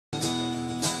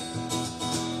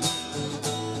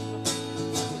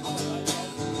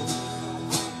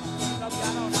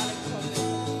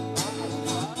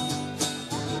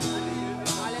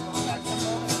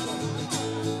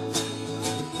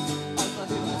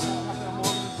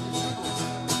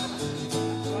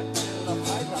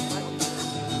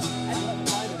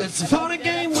It's a funny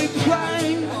game we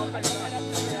play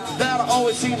that I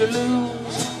always seem to lose.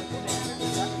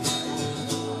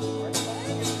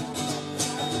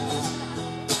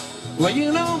 Well,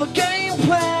 you know the game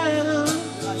plan,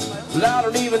 but I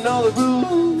don't even know the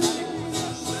rules.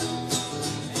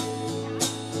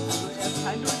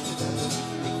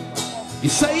 You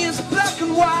say it's black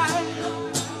and white,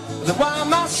 then why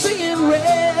am I seeing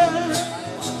red?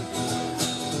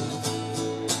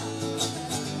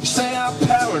 You say I'm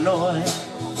paranoid,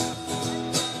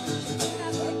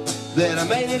 that I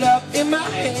made it up in my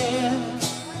head.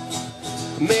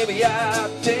 Maybe I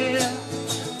did.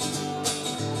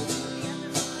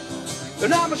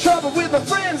 And I'm in trouble with my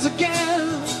friends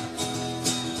again.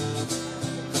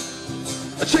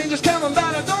 A change is coming,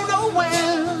 but I don't know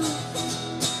when.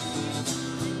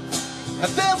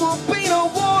 And there will be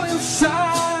no warning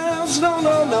signs. No,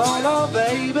 no, no, no,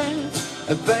 baby.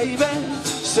 Baby,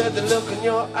 said the look in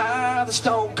your eye, the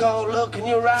stone cold look in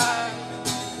your eye.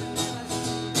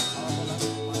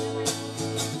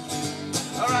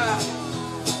 All right.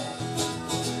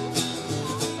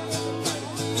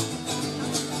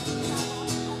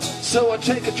 So I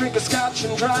take a drink of scotch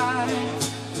and dry,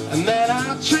 and then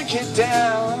I drink it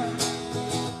down.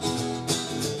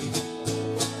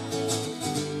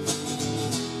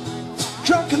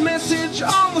 Drunken message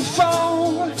on the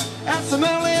phone at some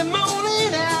early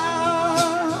morning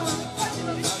hour.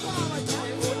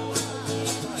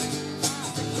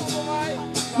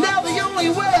 Now the only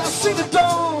way I see the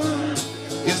dawn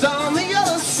is on the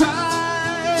other side.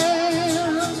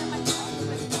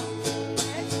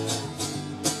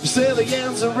 You say the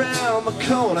end's around the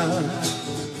corner,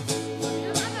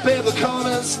 babe, the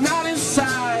corner's not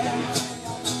inside.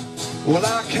 Well,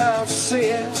 I can't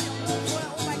see it,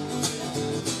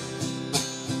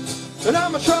 and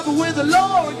I'm in trouble with the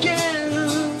law again.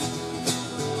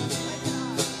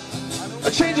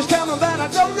 A change is coming, but I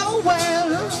don't know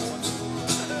when.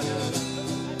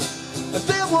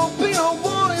 There won't be no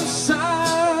warning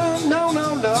sign. No,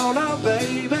 no, no, no,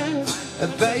 baby.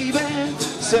 Baby,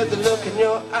 said the look in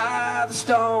your eye, the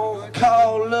stone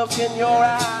cold look in your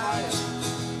eye.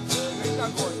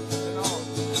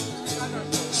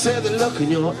 Said the look in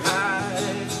your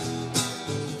eye.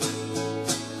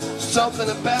 Something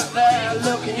about that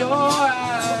look in your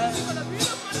eye.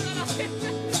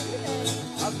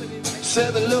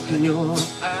 Said the look in your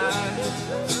eye.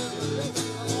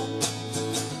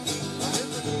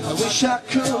 I wish I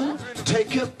could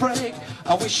take a break.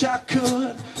 I wish I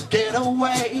could get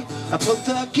away. I put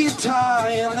the guitar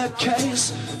in the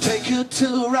case, take her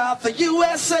tour the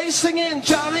USA, singing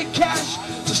Johnny Cash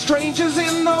to strangers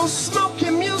in those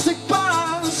smoking music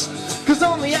bars. Cause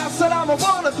on the outside I'm a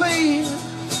wannabe,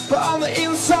 but on the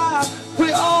inside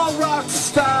we're all rock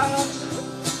stars.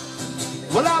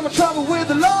 Well, I'm in trouble with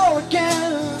the law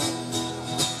again.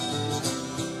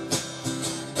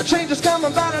 A change is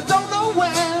coming, but I don't know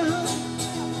when.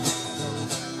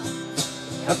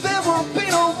 And there won't be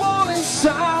no warning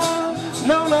sign.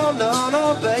 No, no, no,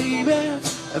 no, baby.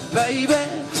 Baby,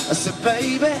 I said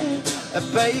baby,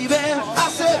 baby, I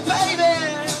said baby.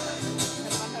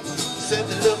 Said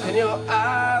the look in your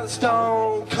eye, the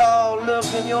stone cold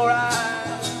look in your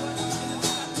eye.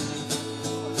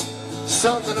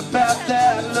 Something about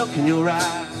that look in your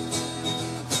eye.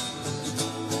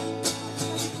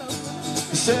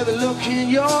 Said the look in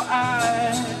your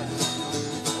eye.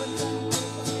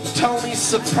 Tony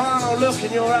Soprano look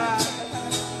in your eye.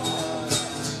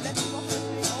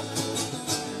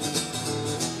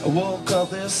 I woke up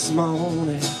this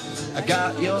morning, I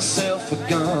got yourself a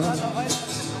gun.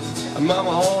 Mama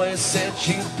always said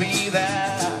you'd be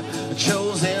that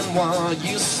chosen one.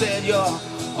 You said you're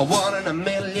a one in a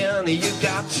million, you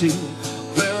got to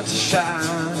burn to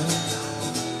shine.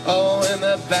 Oh, and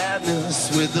the badness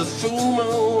with the full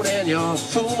moon and your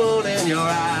full moon in your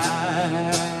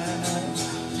eye.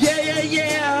 Yeah, yeah,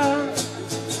 yeah.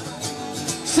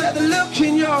 Said the look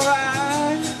in your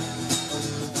eye.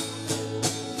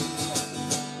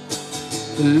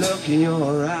 The look in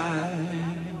your eye.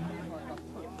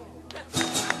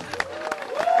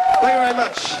 Thank you very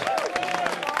much.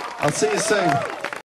 I'll see you soon.